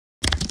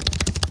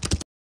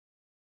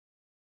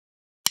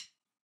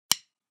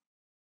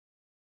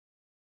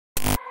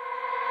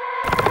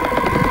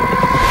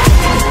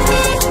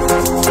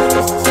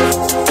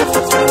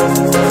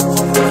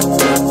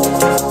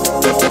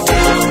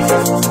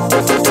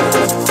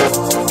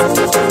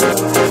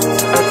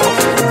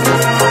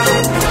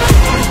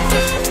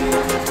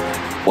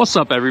What's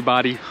up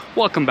everybody,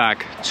 welcome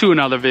back to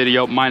another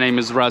video. My name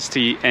is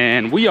Rusty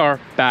and we are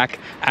back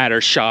at our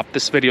shop.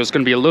 This video is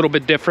going to be a little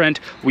bit different.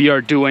 We are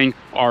doing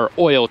our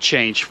oil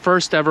change,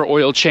 first ever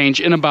oil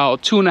change in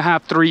about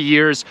 2.5-3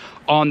 years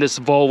on this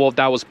Volvo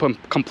that was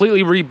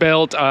completely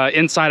rebuilt,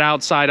 inside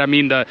outside. I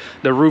mean, the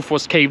roof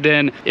was caved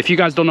in. If you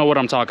guys don't know what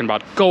I'm talking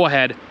about, go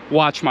ahead,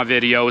 watch my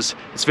videos.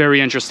 It's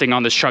very interesting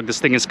on this truck. This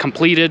thing is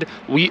completed.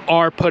 We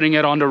are putting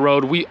it on the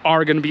road. We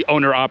are going to be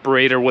owner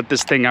operator with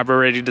this thing. I've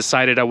already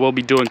decided I will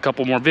be doing a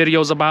couple more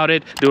videos about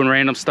it, doing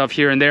random stuff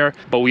here and there,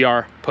 but we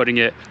are putting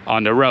it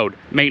on the road.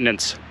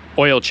 Maintenance,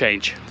 oil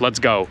change, let's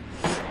go.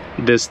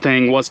 This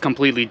thing was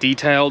completely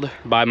detailed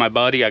by my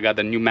buddy. I got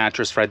the new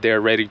mattress right there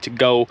ready to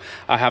go.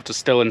 I have to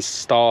still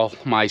install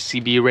my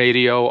CB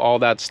radio, all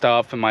that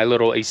stuff, and my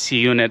little AC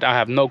unit. I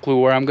have no clue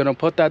where I'm gonna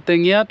put that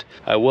thing yet.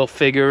 I will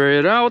figure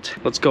it out.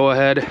 Let's go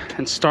ahead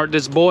and start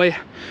this boy,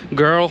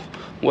 girl,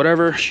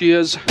 whatever she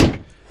is.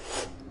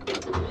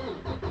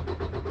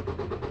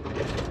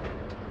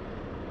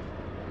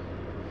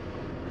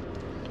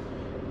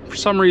 For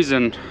some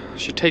reason,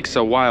 she takes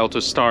a while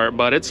to start,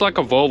 but it's like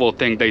a Volvo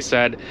thing. They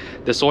said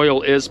this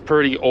oil is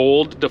pretty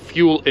old, the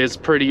fuel is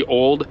pretty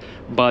old,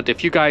 but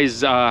if you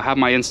guys have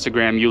my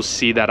Instagram, you'll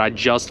see that I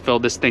just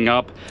filled this thing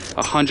up.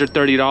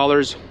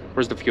 $130.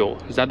 Where's the fuel?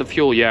 Is that the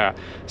fuel? Yeah.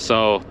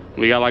 So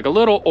we got like a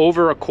little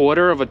over a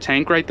quarter of a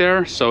tank right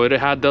there, so it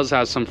does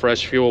have some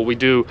fresh fuel. We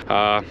do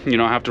you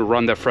know, have to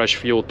run that fresh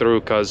fuel through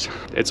because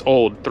it's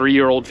old.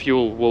 3-year-old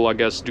fuel will, I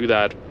guess, do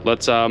that.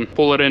 Let's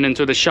pull it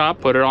into the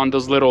shop, put it on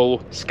those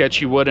little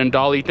sketchy wooden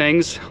dolly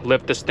things,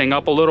 lift this thing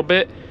up a little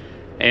bit,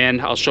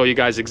 and I'll show you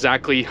guys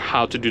exactly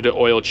how to do the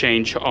oil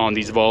change on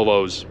these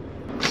Volvos.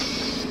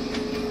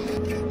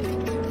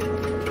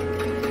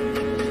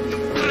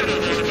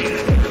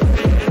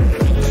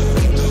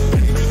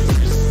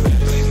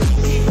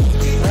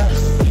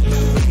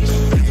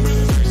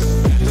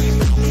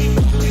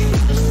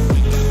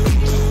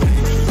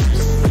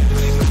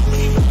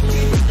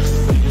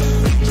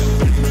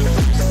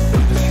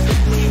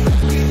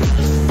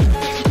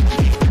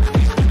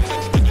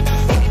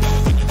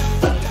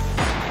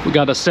 We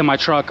got a semi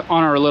truck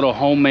on our little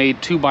homemade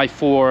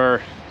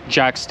 2x4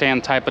 jack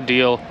stand type of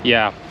deal.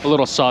 Yeah, a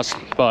little sus,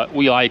 but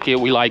we like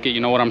it, you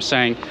know what I'm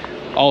saying.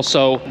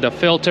 Also, the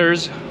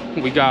filters,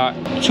 we got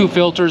 2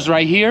 filters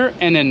right here,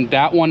 and then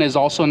that one is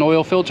also an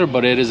oil filter,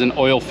 but it is an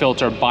oil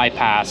filter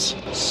bypass.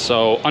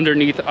 So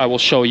underneath, I will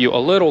show you a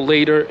little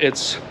later.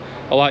 It's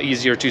a lot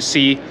easier to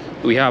see.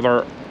 We have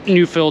our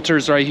new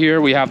filters right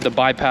here. We have the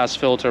bypass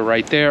filter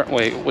right there.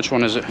 Wait, which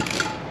one is it?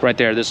 Right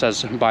there, this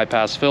has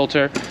bypass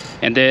filter.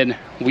 And then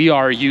we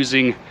are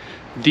using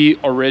the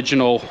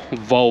original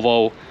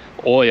Volvo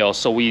oil.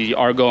 So we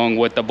are going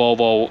with the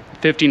Volvo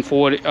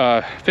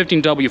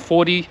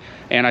 15W40,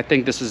 and I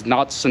think this is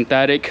not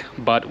synthetic,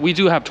 but we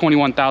do have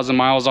 21,000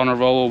 miles on our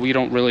Volvo. We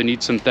don't really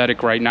need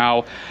synthetic right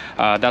now.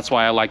 That's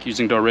why I like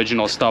using the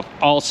original stuff.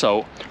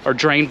 Also, our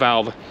drain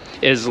valve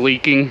is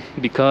leaking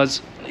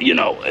because, you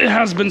know, it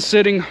has been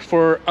sitting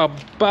for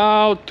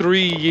about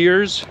 3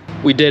 years.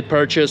 We did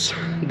purchase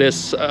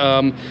this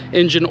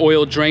engine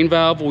oil drain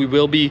valve. We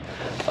will be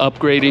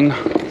upgrading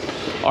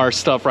our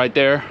stuff right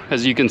there.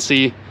 As you can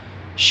see,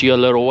 she a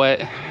little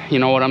wet, you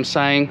know what I'm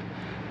saying?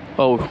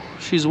 Oh,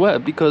 she's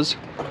wet because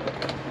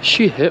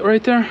she hit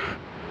right there.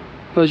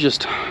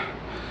 That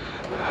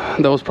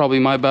was probably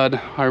my bad,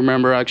 I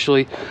remember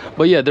actually.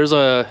 But yeah, there's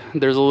a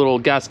little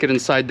gasket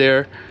inside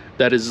there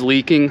that is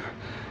leaking.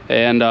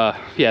 And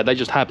yeah, that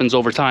just happens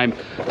over time.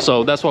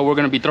 So that's why we're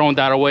going to be throwing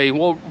that away.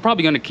 Well, we're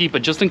probably going to keep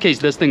it just in case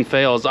this thing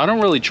fails. I don't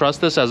really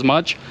trust this as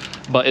much,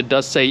 but it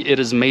does say it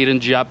is made in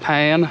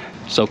Japan,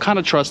 so kind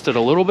of trust it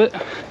a little bit.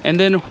 And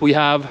then we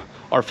have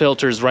our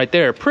filters right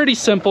there. Pretty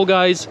simple,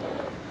 guys,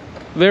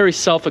 very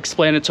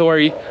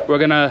self-explanatory. We're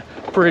gonna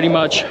pretty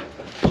much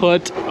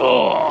put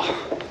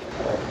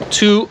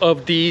 2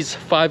 of these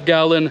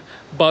 5-gallon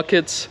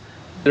buckets.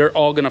 They're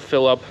all gonna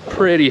fill up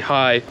pretty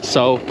high,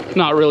 so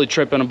not really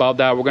tripping about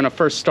that. We're gonna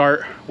first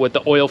start with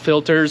the oil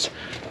filters.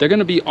 They're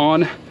gonna be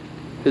on,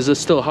 is this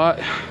still hot?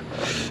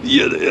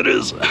 Yeah, it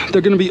is.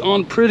 They're gonna be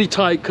on pretty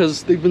tight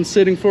because they've been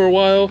sitting for a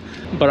while,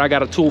 but I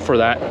got a tool for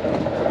that.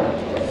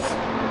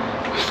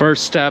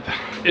 First step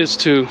is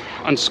to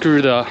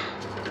unscrew the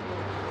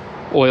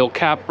oil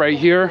cap right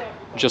here,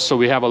 just so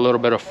we have a little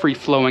bit of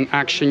free-flowing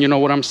action, you know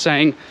what I'm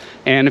saying?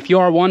 And if you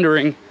are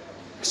wondering,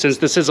 since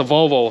this is a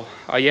Volvo,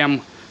 I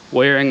am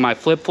wearing my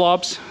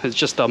flip-flops. It's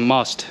just a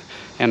must.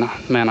 And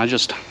man, I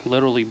just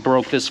literally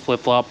broke this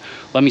flip-flop.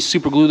 Let me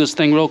super glue this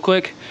thing real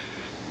quick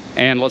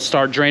and let's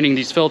start draining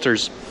these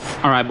filters.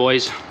 All right,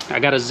 boys, I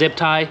got a zip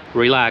tie.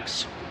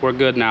 Relax, we're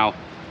good now.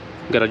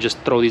 Gotta just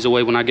throw these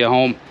away when I get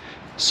home.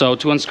 So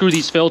to unscrew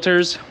these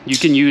filters, you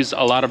can use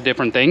a lot of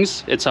different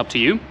things. It's up to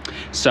you.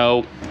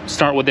 So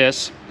start with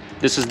this.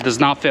 This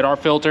does not fit our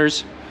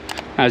filters.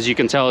 As you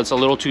can tell, it's a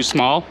little too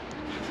small,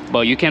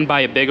 but you can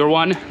buy a bigger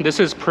one. This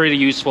is pretty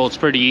useful, it's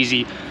pretty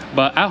easy,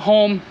 but at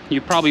home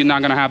you're probably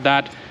not gonna have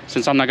that.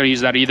 Since I'm not gonna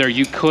use that either,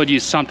 you could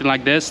use something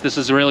like this. This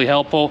is really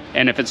helpful,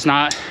 and if it's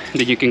not,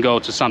 then you can go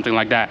to something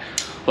like that.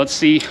 let's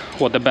see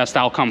what the best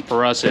outcome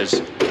for us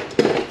is.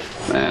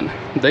 Man,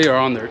 they are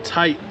on there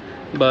tight.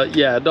 But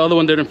yeah, the other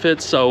one didn't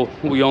fit, so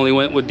we only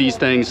went with these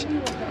things.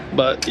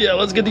 But yeah,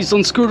 let's get these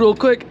unscrewed real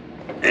quick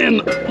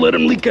and let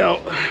them leak out.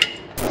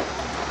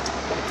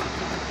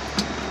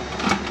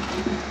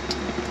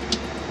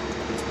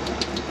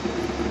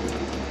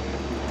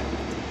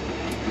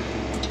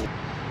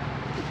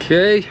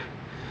 Okay,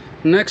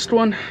 next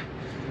one.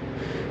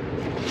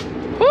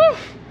 Woo!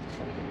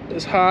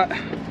 It's hot.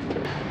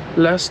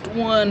 Last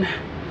one.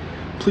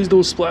 Please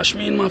don't splash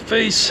me in my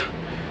face.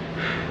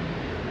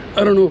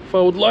 I don't know if I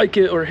would like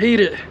it or hate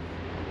it.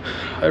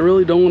 I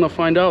really don't want to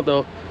find out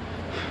though.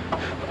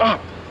 Ah,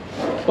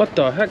 what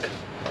the heck?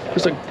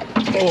 It's like,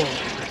 oh.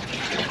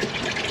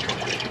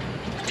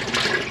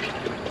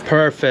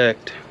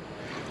 Perfect.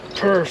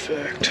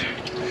 Perfect.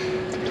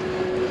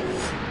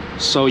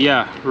 So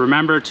yeah,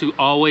 remember to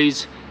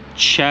always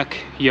check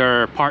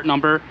your part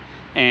number.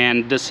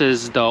 And this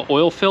is the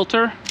oil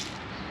filter.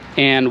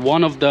 And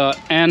one of the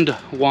end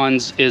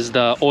ones is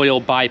the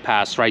oil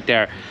bypass right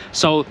there.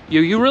 So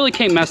you really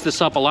can't mess this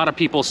up. A lot of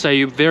people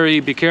say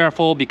be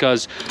careful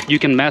because you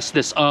can mess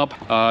this up.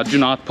 Do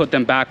not put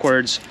them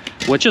backwards,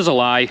 which is a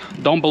lie.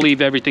 Don't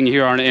believe everything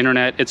here on the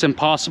internet. It's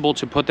impossible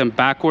to put them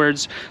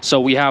backwards.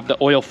 So we have the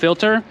oil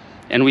filter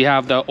and we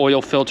have the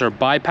oil filter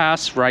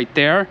bypass right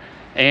there.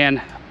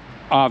 And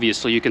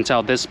obviously you can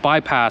tell this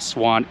bypass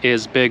one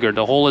is bigger.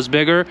 The hole is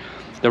bigger.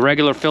 The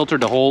regular filter,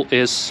 the hole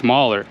is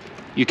smaller.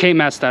 You can't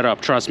mess that up,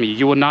 trust me.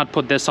 You would not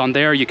put this on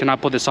there, you cannot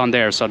put this on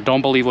there, so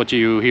don't believe what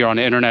you hear on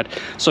the internet.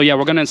 So yeah,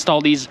 we're gonna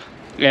install these,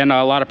 and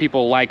a lot of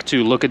people like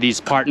to look at these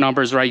part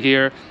numbers right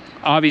here.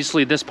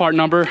 Obviously, this part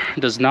number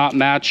does not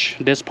match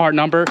this part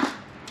number.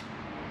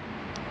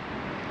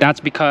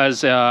 That's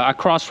because I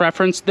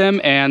cross-referenced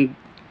them and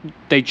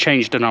they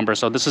changed the number,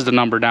 so this is the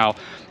number now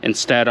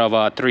instead of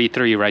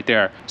 33 right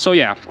there. So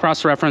yeah,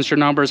 cross-reference your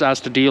numbers,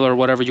 ask the dealer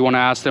whatever you want to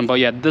ask them. But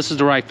yeah, this is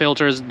the right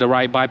filters, the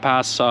right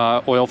bypass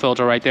oil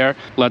filter right there.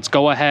 Let's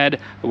go ahead,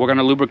 we're going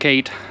to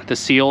lubricate the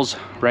seals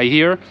right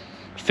here,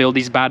 fill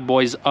these bad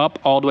boys up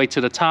all the way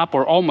to the top,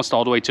 or almost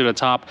all the way to the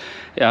top.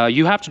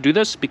 You have to do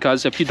this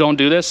because if you don't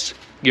do this,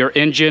 your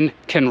engine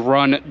can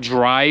run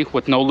dry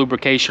with no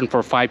lubrication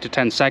for 5 to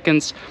 10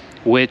 seconds,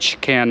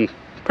 which can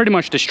pretty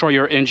much destroy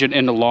your engine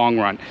in the long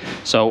run.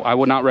 So I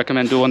would not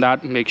recommend doing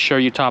that. Make sure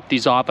you top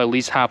these off at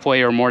least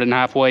halfway or more than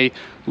halfway.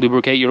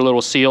 Lubricate your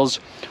little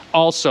seals.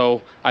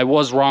 Also, I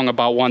was wrong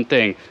about one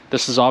thing.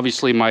 This is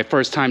obviously my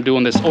first time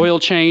doing this oil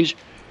change.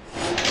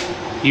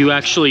 You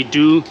actually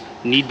do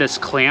need this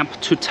clamp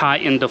to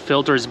tighten the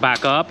filters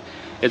back up.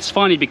 It's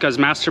funny because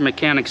master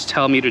mechanics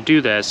tell me to do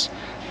this,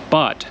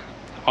 but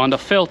on the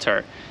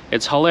filter,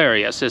 it's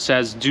hilarious. It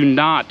says do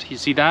not, you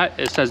see that?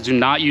 It says do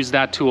not use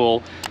that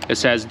tool. It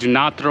says do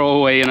not throw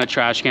away in a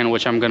trash can,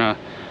 which I'm gonna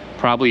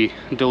probably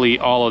delete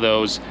all of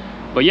those.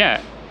 But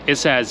yeah, it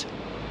says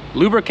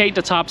lubricate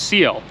the top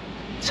seal,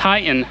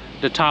 tighten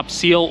the top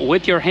seal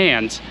with your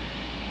hands,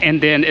 and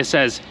then it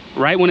says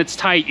right when it's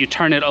tight, you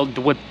turn it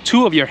with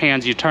 2 of your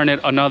hands, you turn it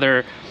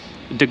another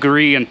 1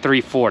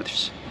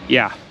 3/4.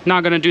 Yeah,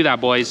 not gonna do that,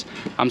 boys.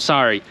 I'm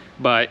sorry,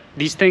 but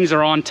these things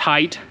are on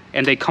tight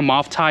and they come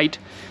off tight.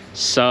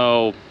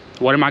 So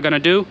what am I gonna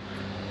do?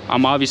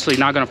 I'm obviously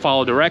not gonna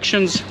follow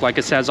directions. Like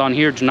it says on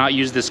here, do not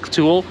use this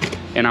tool.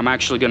 And I'm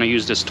actually gonna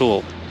use this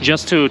tool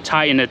just to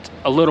tighten it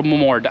a little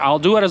more. I'll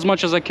do it as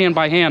much as I can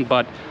by hand,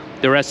 but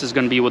the rest is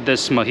gonna be with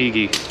this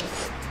mahigi.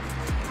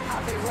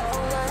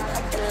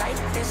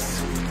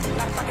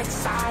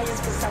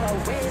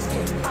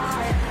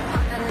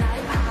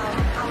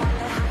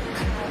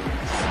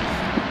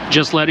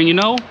 Just letting you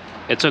know,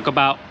 it took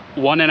about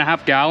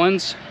 1.5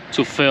 gallons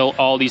to fill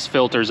all these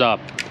filters up.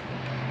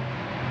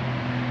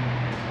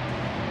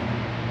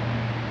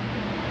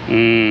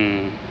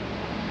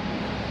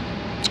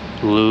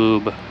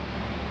 Lube.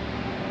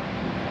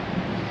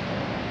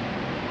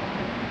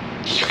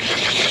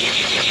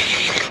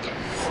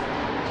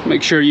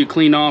 Make sure you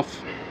clean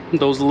off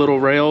those little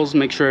rails,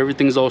 make sure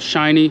everything's all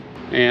shiny,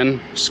 and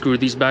screw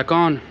these back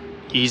on.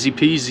 Easy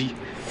peasy.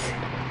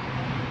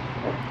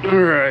 All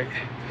right,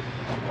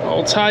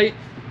 all tight.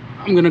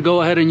 I'm gonna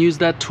go ahead and use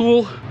that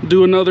tool,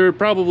 do another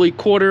probably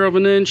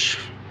 1/4 inch,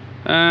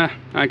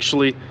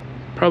 actually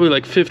probably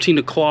like 15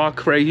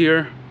 o'clock right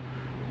here.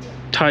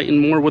 Tighten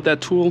more with that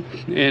tool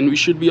and we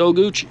should be all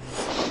Gucci.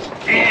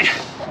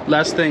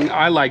 Last thing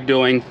I like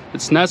doing,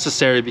 it's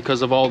necessary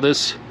because of all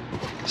this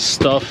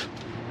stuff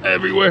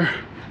everywhere,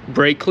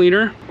 brake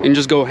cleaner, and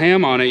just go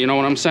ham on it, you know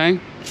what I'm saying?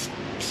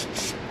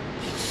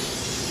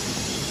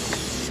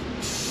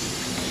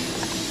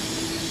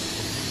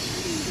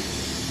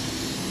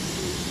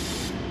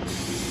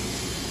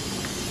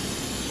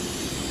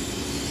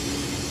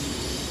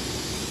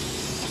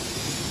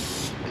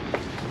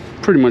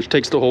 Pretty much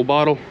takes the whole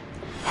bottle.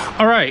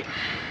 All right,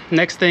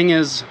 next thing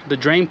is the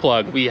drain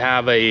plug. We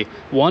have a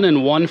 1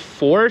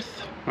 1/4,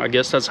 I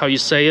guess that's how you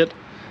say it,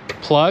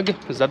 plug.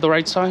 Is that the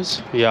right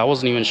size? Yeah, I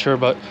wasn't even sure,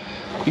 but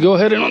you go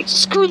ahead and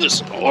unscrew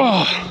this.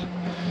 Oh,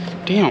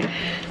 damn.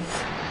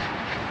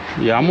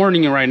 Yeah, I'm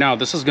warning you right now,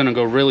 this is gonna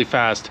go really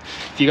fast.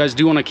 If you guys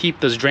do want to keep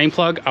this drain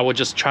plug, I would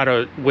just try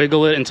to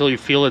wiggle it until you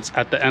feel it's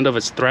at the end of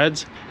its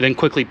threads, and then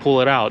quickly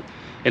pull it out.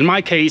 In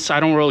my case, I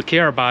don't really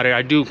care about it.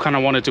 I do kind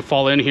of want it to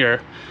fall in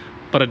here,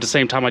 but at the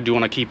same time I do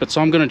want to keep it, so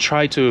I'm gonna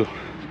try to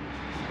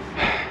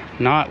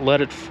not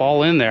let it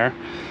fall in there.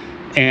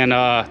 And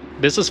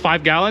this is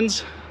 5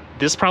 gallons.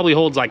 This probably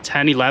holds like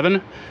 10,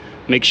 11.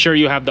 Make sure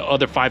you have the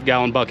other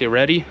 5-gallon bucket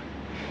ready,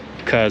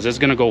 because it's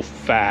gonna go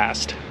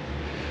fast.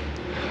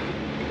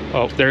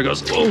 Oh, there it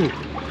goes. Ooh.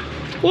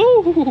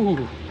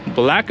 Woo!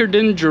 Blacker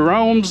than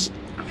Jerome's.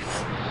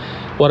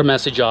 What a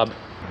messy job.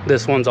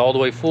 This one's all the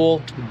way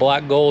full,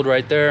 black gold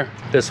right there.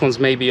 This one's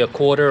maybe a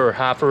quarter or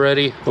half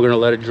already. We're gonna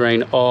let it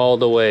drain all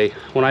the way.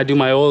 When I do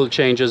my oil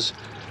changes,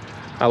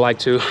 I like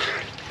to,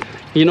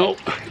 you know,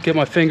 get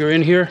my finger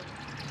in here,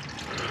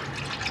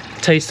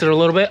 taste it a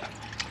little bit.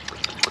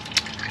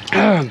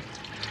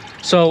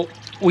 So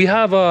we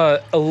have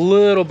a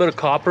little bit of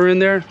copper in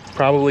there,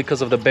 probably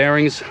because of the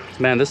bearings.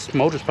 Man, this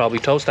motor's probably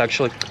toast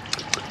actually.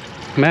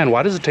 Man,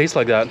 why does it taste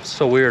like that? It's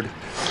so weird.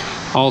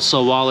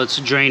 Also, while it's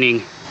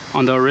draining,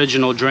 on the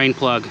original drain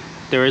plug,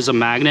 there is a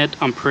magnet,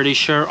 I'm pretty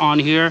sure, on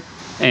here.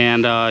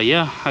 And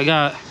yeah, I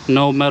got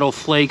no metal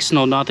flakes,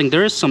 no nothing.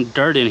 There is some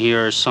dirt in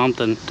here or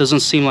something. Doesn't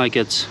seem like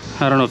it's,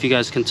 I don't know if you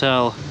guys can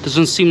tell.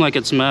 Doesn't seem like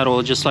it's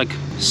metal, just like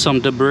some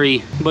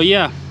debris. But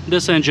yeah,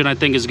 this engine I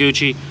think is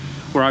Gucci.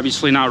 We're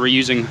obviously not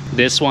reusing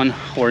this one.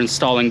 We're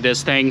installing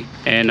this thing,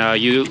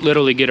 and you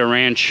literally get a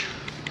wrench,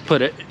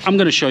 put it, I'm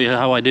gonna show you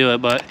how I do it,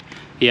 but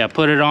yeah,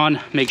 put it on,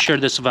 make sure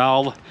this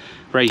valve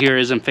right here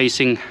isn't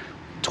facing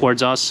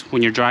towards us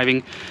when you're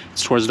driving.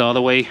 It's towards the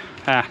other way.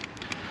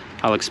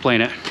 I'll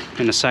explain it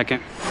in a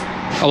second.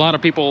 A lot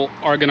of people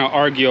are gonna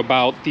argue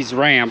about these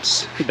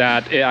ramps,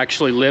 that it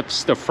actually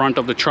lifts the front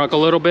of the truck a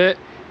little bit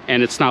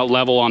and it's not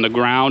level on the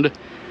ground,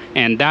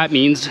 and that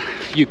means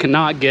you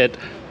cannot get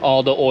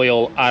all the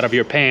oil out of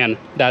your pan.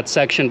 That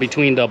section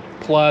between the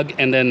plug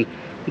and then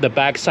the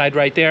backside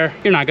right there,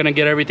 you're not gonna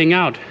get everything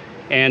out.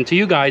 And to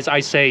you guys, I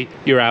say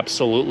you're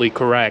absolutely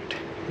correct.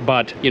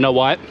 But you know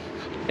what?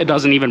 It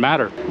doesn't even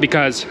matter,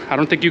 because I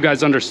don't think you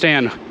guys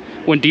understand.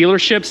 When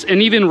dealerships and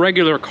even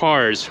regular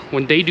cars,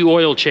 when they do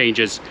oil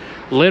changes,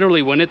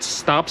 literally when it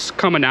stops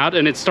coming out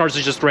and it starts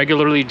to just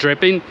regularly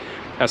dripping,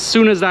 as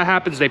soon as that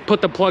happens, they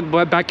put the plug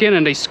back in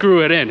and they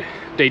screw it in.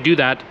 They do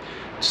that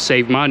to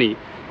save money.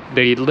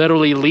 They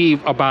literally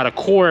leave about a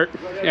quart,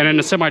 and in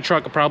a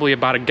semi-truck probably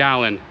about a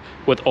gallon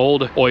with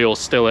old oil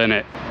still in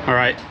it. All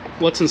right,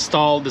 let's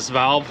install this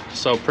valve.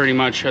 So pretty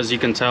much, as you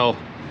can tell,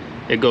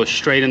 it goes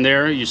straight in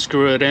there. You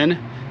screw it in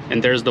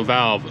and there's the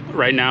valve.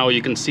 Right now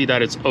you can see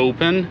that it's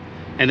open,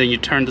 and then you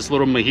turn this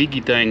little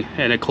mahigi thing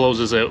and it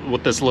closes it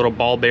with this little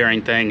ball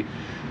bearing thing.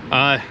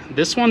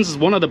 This one's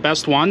one of the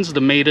best ones,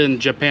 the made in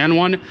Japan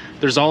one.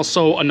 There's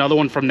also another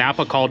one from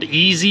Napa called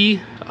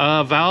Easy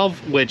valve,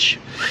 which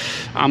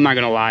I'm not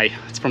gonna lie,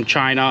 it's from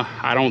China.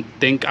 I don't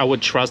think I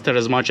would trust it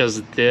as much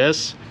as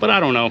this, but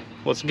I don't know.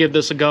 Let's give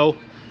this a go.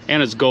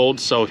 And it's gold,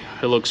 so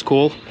it looks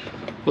cool.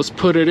 Let's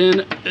put it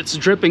in. It's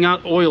dripping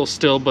out oil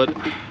still, but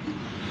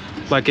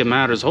like it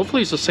matters.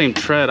 Hopefully it's the same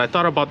tread. I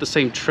thought about the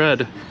same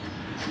tread,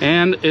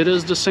 and it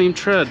is the same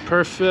tread.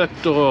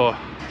 Perfecto.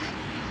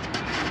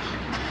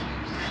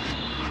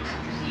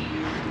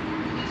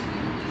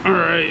 All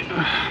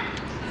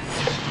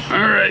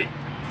right,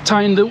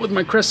 tightened it with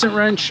my crescent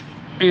wrench,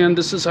 and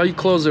this is how you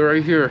close it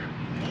right here.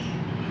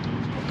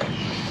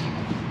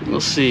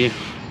 We'll see.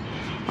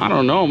 I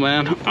don't know,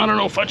 man. I don't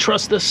know if I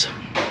trust this,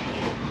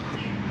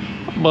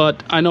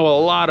 but I know a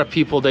lot of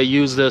people that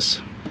use this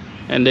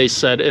and they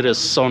said it is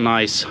so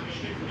nice.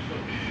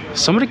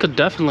 Somebody could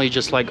definitely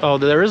just like, oh,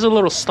 there is a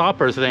little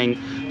stopper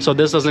thing so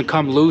this doesn't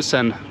come loose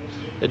and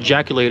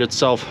ejaculate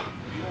itself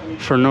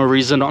for no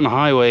reason on the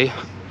highway.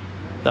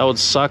 That would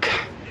suck.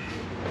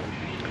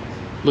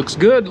 Looks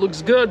good,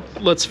 looks good.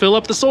 Let's fill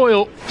up this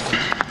oil.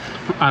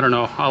 I don't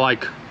know, I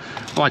like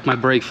my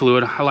brake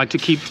fluid. I like to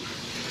keep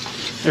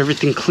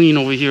everything clean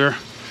over here,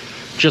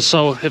 just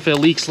so if it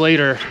leaks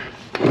later,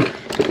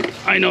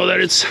 I know that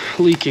it's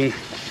leaking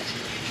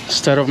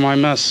instead of my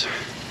mess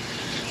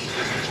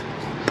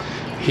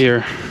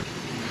here.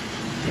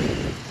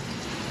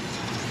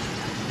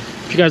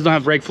 If you guys don't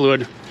have brake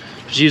fluid,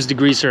 just use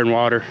degreaser and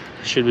water.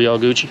 Should be all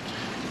Gucci.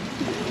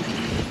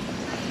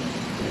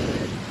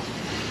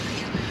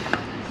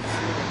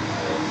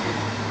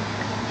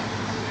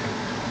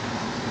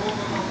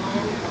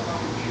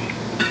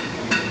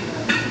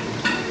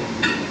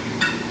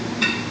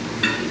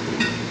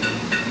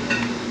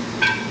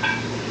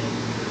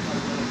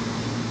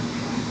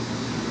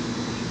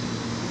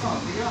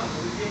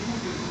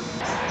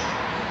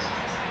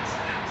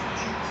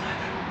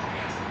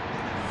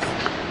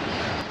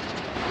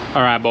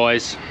 All right,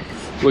 boys,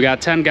 we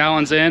got 10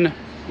 gallons in.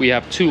 We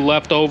have 2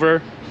 left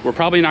over. We're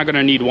probably not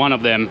gonna need one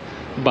of them,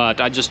 but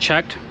I just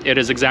checked. It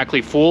is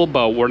exactly full,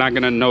 but we're not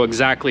gonna know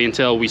exactly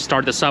until we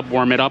start this up,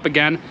 warm it up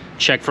again,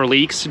 check for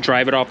leaks,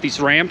 drive it off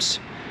these ramps,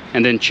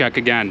 and then check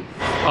again.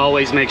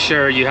 Always make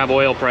sure you have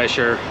oil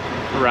pressure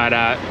right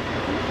at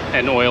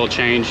an oil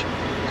change.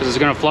 because it's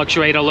gonna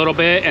fluctuate a little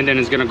bit and then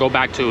it's gonna go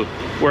back to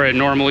where it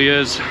normally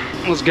is.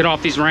 Let's get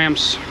off these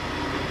ramps.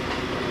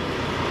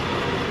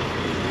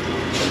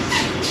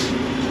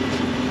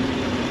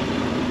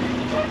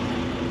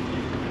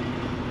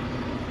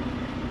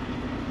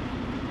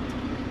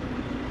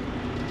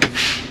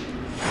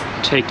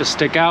 Take the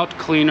stick out,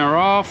 clean her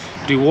off,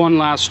 do one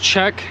last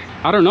check.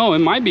 I don't know, it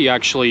might be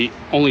actually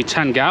only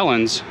 10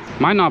 gallons.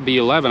 Might not be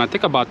 11. I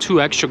think I bought 2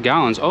 extra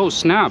gallons. Oh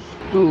snap,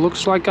 it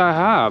looks like I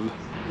have.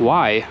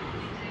 Why?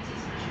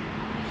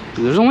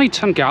 There's only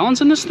 10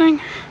 gallons in this thing?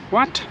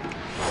 What?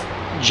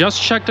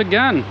 Just checked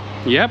again.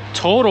 Yep,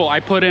 total I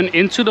put in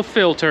into the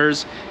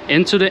filters,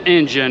 into the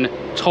engine,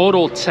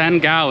 total 10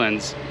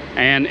 gallons.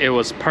 And it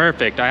was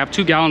perfect. I have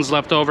 2 gallons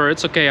left over.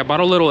 It's okay, I bought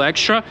a little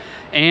extra.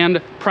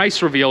 And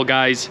price reveal,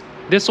 guys.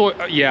 This oil,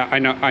 yeah, I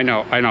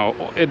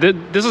know.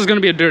 This is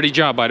gonna be a dirty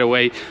job, by the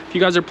way. If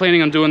you guys are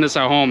planning on doing this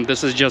at home,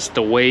 this is just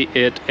the way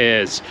it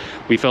is.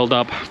 We filled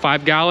up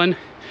 5 gallon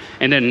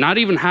and then not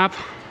even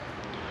half.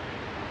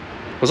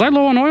 Was I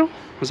low on oil?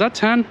 Was that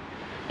 10?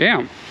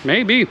 Damn,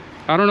 maybe,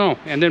 I don't know.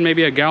 And then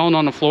maybe a gallon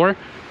on the floor.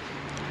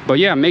 But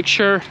yeah, make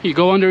sure you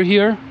go under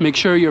here, make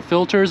sure your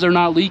filters are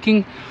not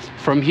leaking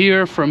from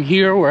here,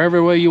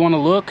 wherever way you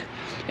wanna look.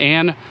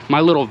 And my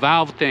little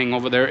valve thing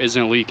over there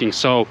isn't leaking.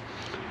 So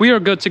we are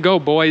good to go,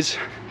 boys.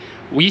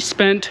 We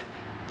spent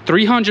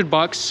 300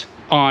 bucks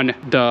on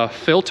the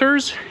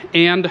filters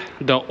and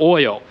the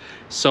oil.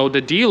 So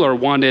the dealer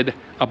wanted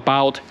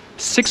about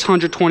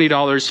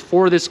 $620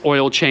 for this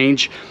oil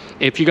change.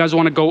 If you guys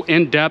want to go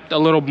in depth a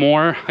little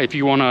more, if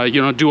you want to, you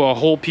know, do a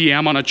whole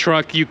PM on a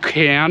truck, you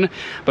can.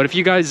 But if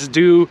you guys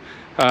do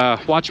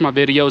watch my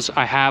videos,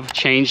 I have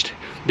changed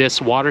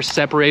this water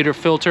separator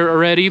filter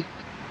already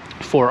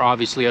for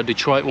obviously a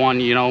Detroit one,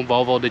 you know,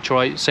 Volvo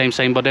Detroit,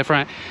 same but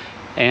different.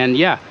 And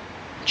yeah,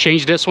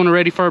 changed this one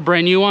already for a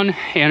brand new one.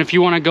 And if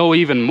you want to go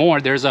even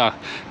more, there's a,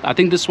 I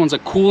think this one's a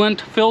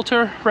coolant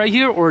filter right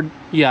here, or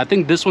yeah, I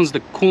think this one's the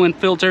coolant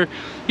filter.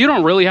 You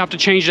don't really have to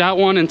change that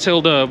one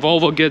until the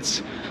Volvo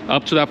gets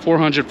up to that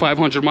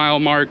 400-500 mile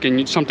mark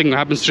and something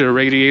happens to the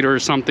radiator or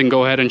something.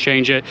 Go ahead and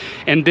change it.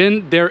 And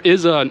then there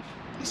is a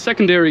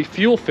secondary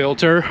fuel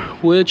filter,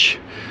 which,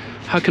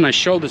 how can I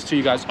show this to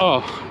you guys?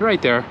 Oh,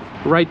 right there,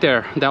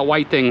 that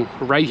white thing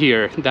right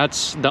here,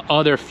 that's the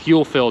other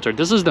fuel filter.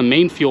 This is the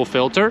main fuel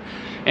filter,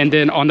 and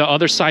then on the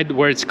other side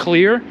where it's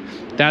clear,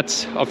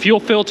 that's a fuel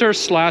filter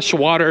 /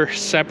 water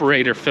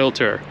separator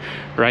filter.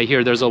 Right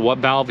here, there's a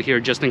valve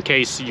here just in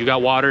case you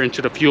got water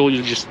into the fuel.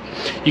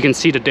 You can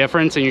see the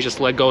difference and you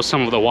just let go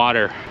some of the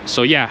water.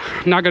 So yeah,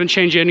 not gonna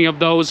change any of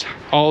those.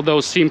 All of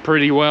those seem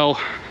pretty well.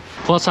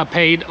 Plus I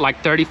paid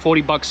like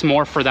 30-40 bucks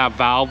more for that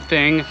valve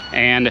thing,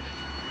 and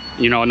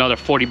you know, another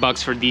 40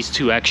 bucks for these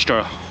 2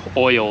 extra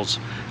oils.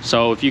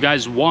 So if you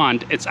guys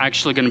want, it's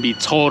actually going to be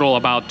total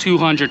about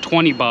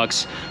 220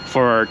 bucks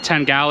for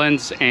 10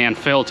 gallons and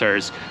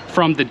filters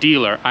from the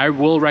dealer. I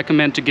will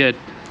recommend to get,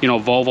 you know,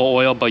 Volvo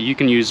oil, but you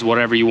can use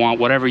whatever you want,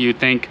 whatever you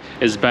think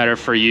is better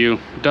for you.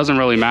 It doesn't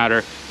really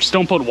matter. Just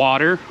don't put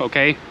water,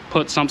 okay?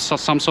 Put some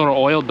sort of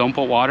oil, don't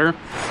put water.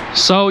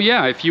 So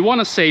yeah, if you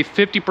want to save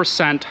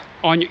 50%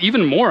 on,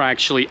 even more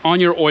actually,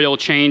 on your oil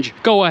change,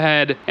 go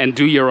ahead and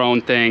do your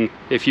own thing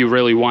if you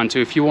really want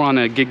to. If you want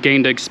to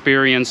gain the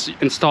experience,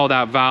 install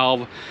that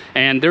valve.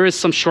 And there is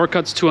some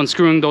shortcuts to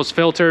unscrewing those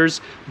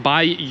filters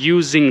by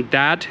using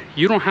that.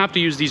 You don't have to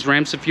use these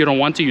ramps if you don't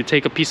want to. You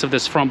take a piece of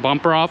this front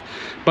bumper off,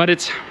 but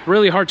it's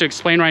really hard to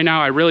explain right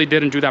now. I really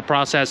didn't do that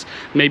process.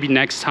 Maybe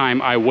next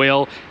time I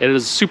will. It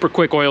is a super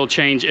quick oil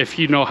change if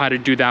you know how to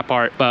do that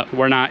part, but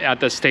we're not at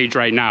the stage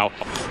right now.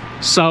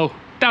 So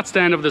that's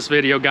the end of this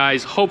video,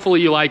 guys. Hopefully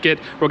you like it.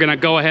 We're gonna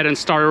go ahead and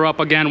start her up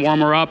again,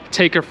 warm her up,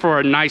 take her for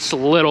a nice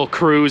little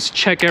cruise,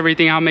 check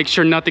everything out, make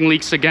sure nothing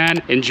leaks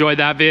again. Enjoy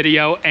that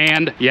video,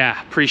 and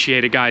yeah,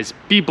 appreciate it, guys.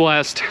 Be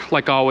blessed,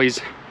 like always.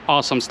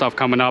 Awesome stuff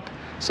coming up,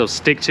 so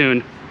stick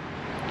tuned.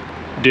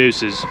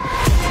 Deuces.